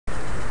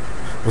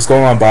What's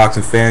going on,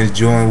 boxing fans?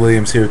 Julian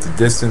Williams here at The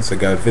Distance. I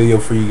got a video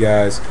for you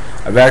guys.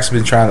 I've actually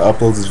been trying to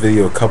upload this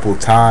video a couple of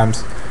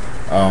times,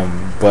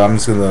 but I'm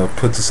just going to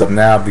put this up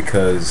now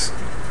because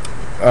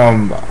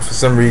for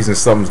some reason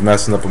something's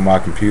messing up on my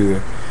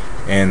computer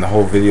and the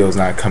whole video is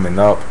not coming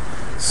up.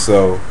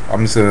 So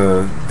I'm just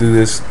going to do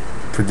this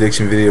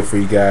prediction video for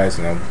you guys,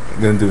 and I'm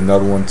going to do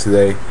another one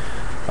today.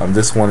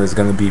 This one is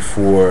going to be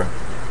for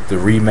the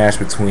rematch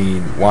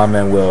between Juan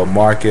Manuel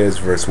Marquez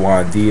versus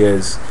Juan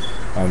Diaz.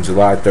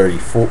 July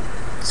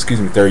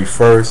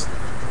 31st.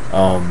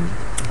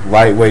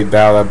 Lightweight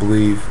battle, I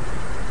believe.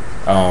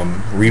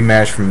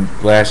 Rematch from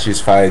last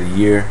year's fight of the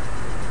year.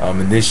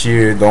 And this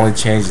year, the only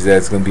change is that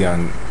it's going to be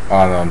on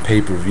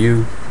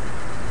pay-per-view.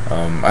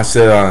 I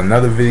said on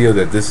another video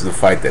that this is a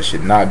fight that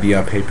should not be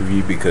on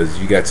pay-per-view because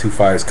you got two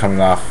fighters coming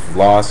off of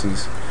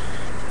losses,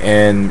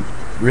 and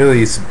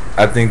really,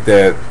 I think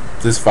that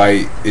this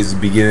fight is the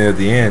beginning of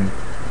the end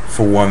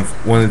for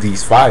one of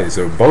these fighters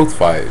or both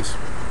fighters.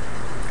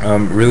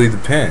 Really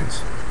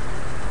depends,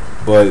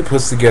 but it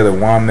puts together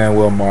Juan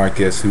Manuel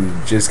Marquez, who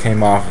just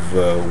came off of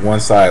a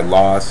one-sided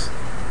loss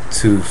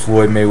to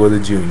Floyd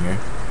Mayweather Jr.,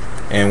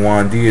 and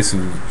Juan Diaz,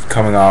 who's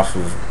coming off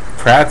of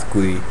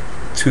practically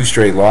two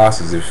straight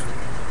losses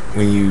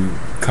when you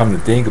come to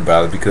think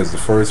about it, because the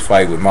first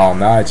fight with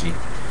Malignaggi,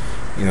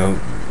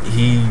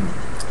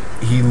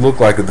 he looked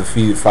like a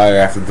defeated fighter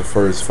after the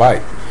first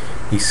fight.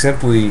 He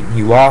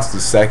lost the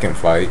second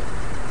fight.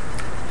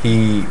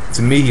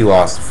 To me, he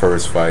lost the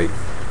first fight.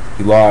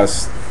 He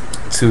lost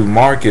to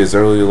Marquez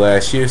earlier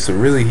last year, so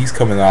really he's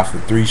coming off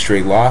of three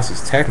straight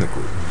losses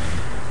technically.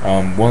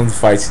 One of the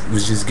fights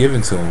was just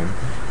given to him,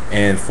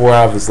 and four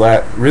out of his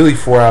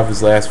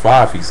last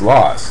five he's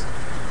lost.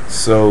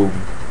 So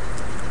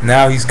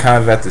now he's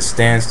kind of at the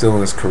standstill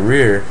in his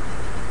career,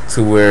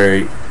 to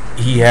where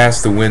he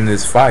has to win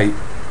this fight,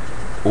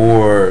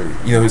 or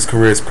his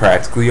career is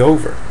practically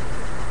over.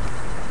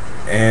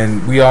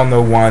 And we all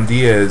know Juan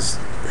Diaz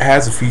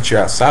has a future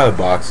outside of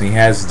boxing. He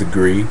has a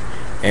degree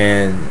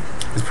and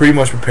is pretty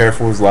much prepared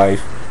for his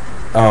life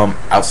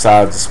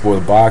outside of the sport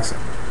of boxing.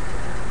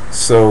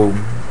 So,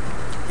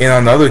 in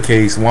another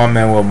case, Juan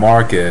Manuel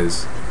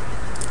Marquez,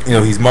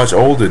 he's much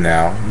older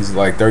now. He's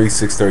like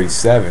 36,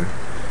 37.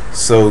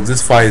 So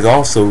this fight is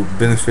also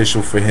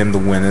beneficial for him to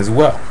win as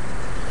well.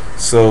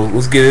 So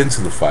let's get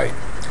into the fight.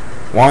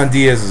 Juan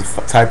Diaz is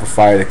a type of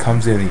fighter that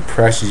comes in, he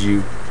pressures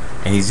you,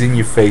 and he's in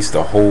your face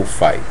the whole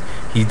fight.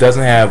 He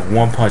doesn't have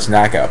one-punch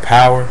knockout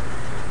power.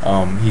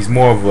 He's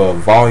more of a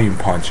volume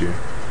puncher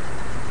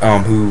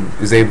who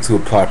is able to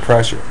apply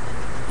pressure.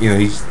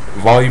 He's a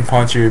volume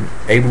puncher,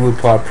 able to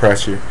apply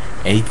pressure,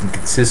 and he can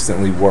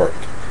consistently work.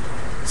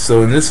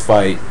 So in this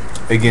fight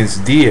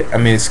against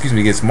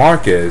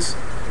Marquez,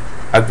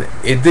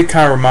 it did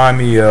kind of remind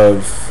me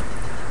of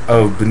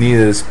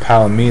Benitez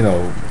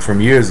Palomino from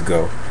years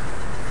ago.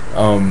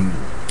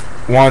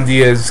 Juan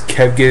Diaz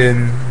kept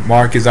getting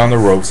Marquez on the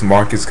ropes.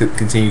 Marquez could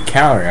continue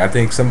countering. I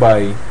think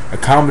a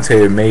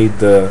commentator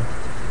made a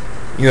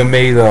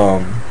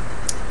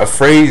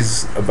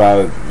phrase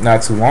about it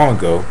not too long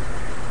ago.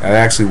 I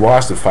actually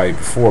watched the fight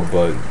before,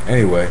 but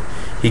anyway,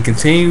 he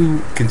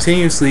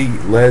continuously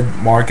led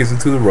Marquez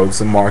into the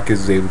ropes, and Marquez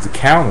was able to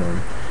counter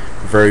him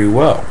very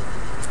well.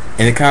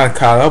 And it kind of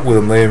caught up with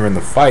him later in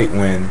the fight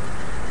when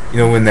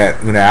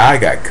that eye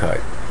got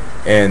cut,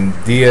 and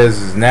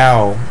Diaz is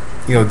now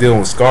dealing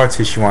with scar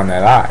tissue on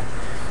that eye.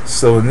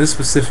 So in this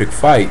specific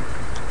fight,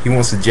 he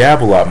wants to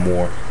jab a lot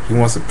more. He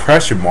wants to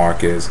pressure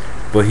Marquez,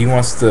 but he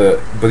wants to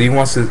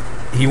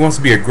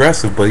be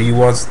aggressive, but he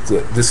wants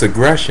this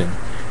aggression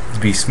to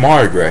be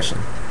smart aggression,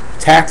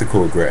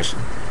 tactical aggression.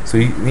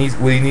 So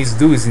what he needs to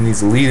do is he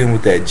needs to lead in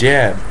with that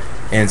jab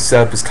and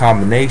set up his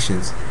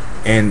combinations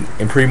and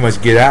pretty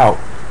much get out,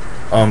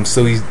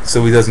 so he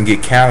doesn't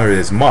get countered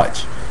as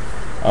much.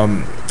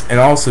 And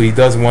also, he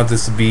doesn't want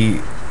this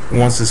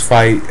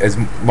fight as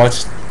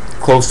much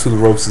close to the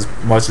ropes as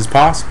much as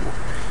possible,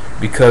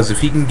 because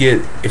if you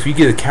get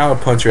a counter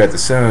puncher at the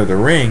center of the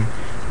ring,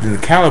 then the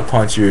counter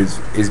puncher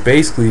is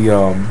basically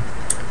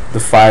the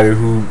fighter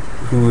who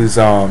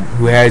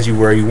has you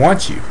where he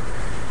wants you.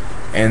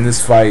 And this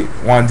fight,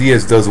 Juan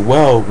Diaz does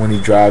well when he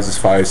drives his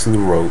fighters to the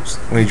ropes.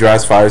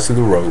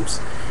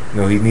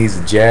 He needs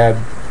to jab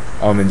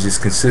and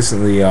just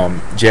consistently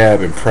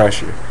jab and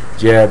pressure.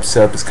 Jab,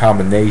 set up his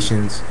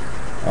combinations.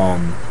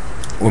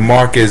 When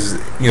Marquez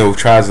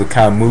tries to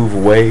kind of move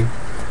away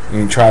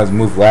and tries to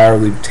move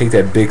laterally, take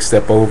that big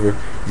step over,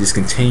 just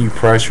continue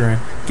pressuring,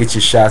 get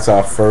your shots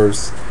off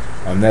first.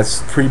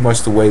 That's pretty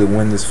much the way to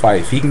win this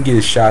fight. If he can get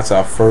his shots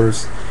off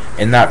first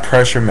and not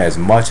pressure him as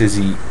much as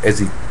he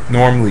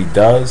normally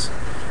does,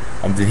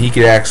 then he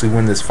could actually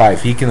win this fight.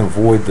 If he can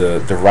avoid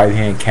the right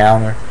hand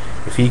counter,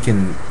 if he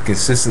can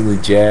consistently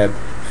jab,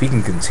 if he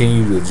can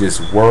continue to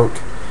just work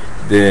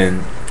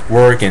and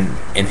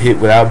hit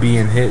without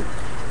being hit,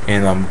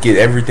 and get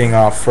everything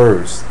off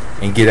first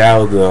and get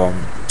out of the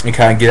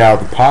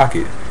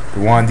pocket,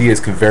 Juan Diaz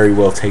can very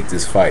well take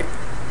this fight.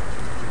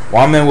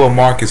 Juan Manuel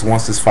Marquez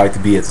wants this fight to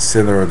be at the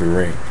center of the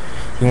ring.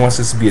 He wants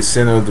this to be a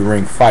center of the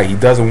ring fight. He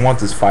doesn't want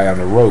this fight on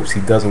the ropes. He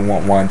doesn't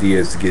want Juan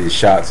Diaz to get his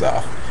shots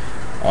off.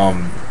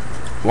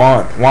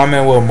 Juan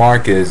Manuel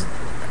Marquez,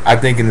 I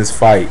think in this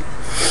fight,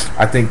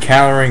 I think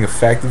countering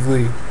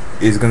effectively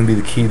is going to be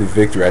the key to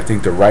victory. I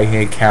think the right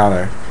hand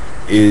counter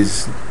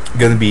is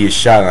going to be his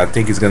shot, and I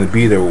think it's going to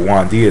be there with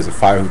Juan Diaz, a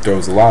fighter who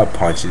throws a lot of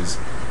punches,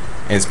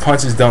 and his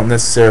punches don't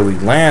necessarily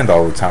land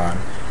all the time,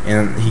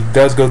 and he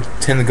does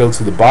tend to go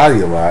to the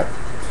body a lot.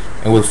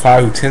 And with a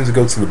fighter who tends to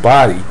go to the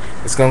body,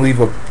 it's going to leave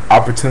up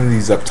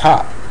opportunities up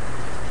top.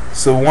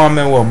 So Juan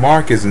Manuel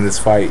Marquez in this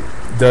fight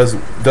does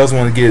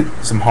want to get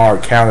some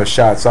hard counter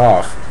shots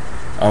off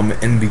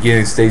in the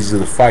beginning stages of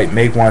the fight.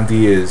 Make Juan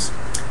Diaz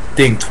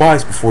think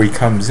twice before he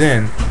comes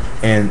in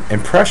and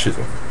pressures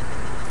him.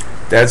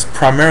 That's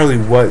primarily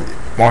what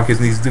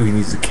Marquez needs to do. He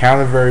needs to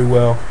counter very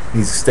well. He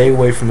needs to stay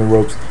away from the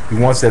ropes. He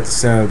wants that at the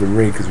center of the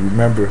ring, because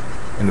remember,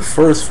 in the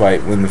first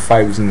fight, when the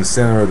fight was in the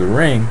center of the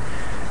ring,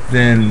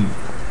 then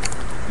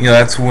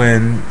that's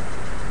when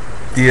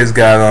Diaz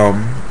got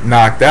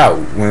knocked out,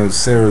 when it was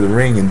center of the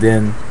ring, and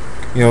then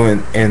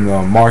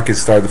Marquez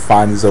started to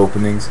find his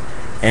openings,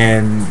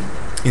 and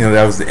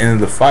that was the end of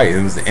the fight.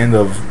 It was the end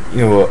of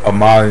a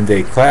modern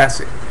day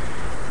classic.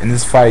 In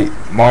this fight,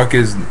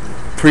 Marquez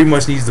pretty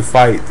much needs to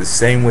fight the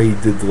same way he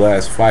did the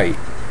last fight.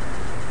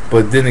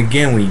 But then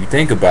again, when you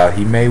think about it,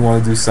 he may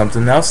want to do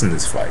something else in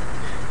this fight.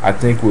 I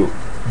think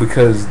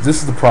because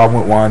this is the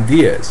problem with Juan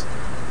Diaz.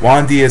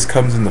 Juan Diaz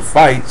comes into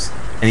fights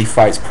and he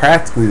fights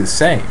practically the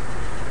same.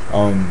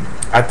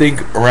 I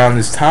think around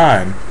this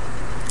time,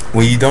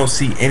 when you don't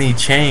see any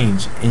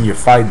change in your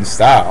fighting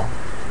style,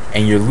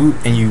 and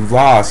you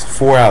lost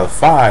 4 out of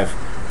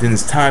 5, then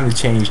it's time to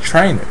change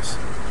trainers.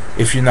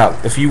 If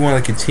you want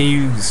to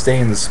continue to stay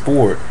in the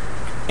sport,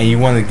 and you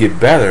want to get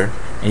better,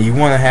 and you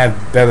want to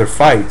have better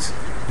fights,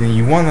 and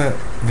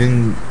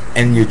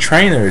your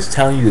trainer is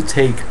telling you to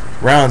take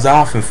rounds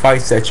off in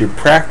fights that you're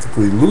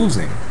practically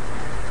losing,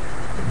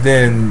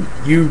 then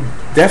you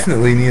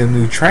definitely need a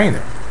new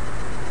trainer.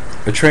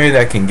 A trainer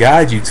that can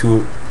guide you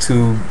to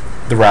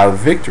the route of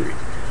victory.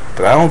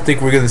 But I don't think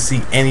we're going to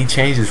see any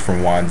changes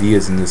from Juan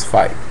Diaz in this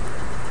fight.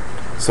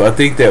 So I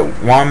think that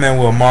Juan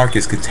Manuel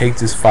Marquez could take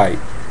this fight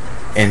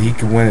and he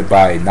could win it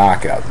by a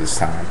knockout this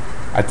time.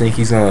 I think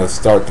he's going to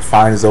start to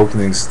find his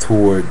openings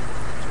toward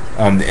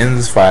the end of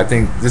this fight. I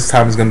think this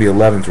time it's going to be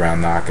 11th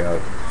round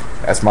knockout.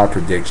 That's my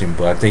prediction.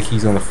 But I think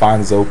he's going to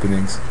find his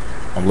openings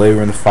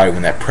later in the fight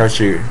when that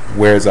pressure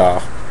wears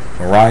off.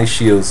 When Ronnie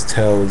Shields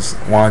tells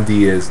Juan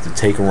Diaz to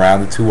take a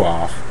round or 2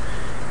 off,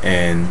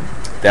 and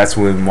that's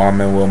when Juan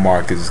Manuel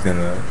Marquez is going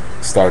to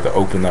start to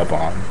open up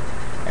on him.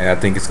 And I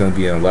think it's going to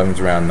be an 11th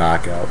round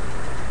knockout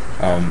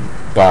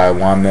by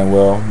Juan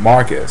Manuel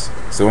Marquez.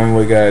 So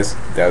anyway, guys,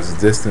 that was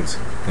The Distance.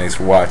 Thanks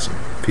for watching.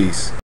 Peace.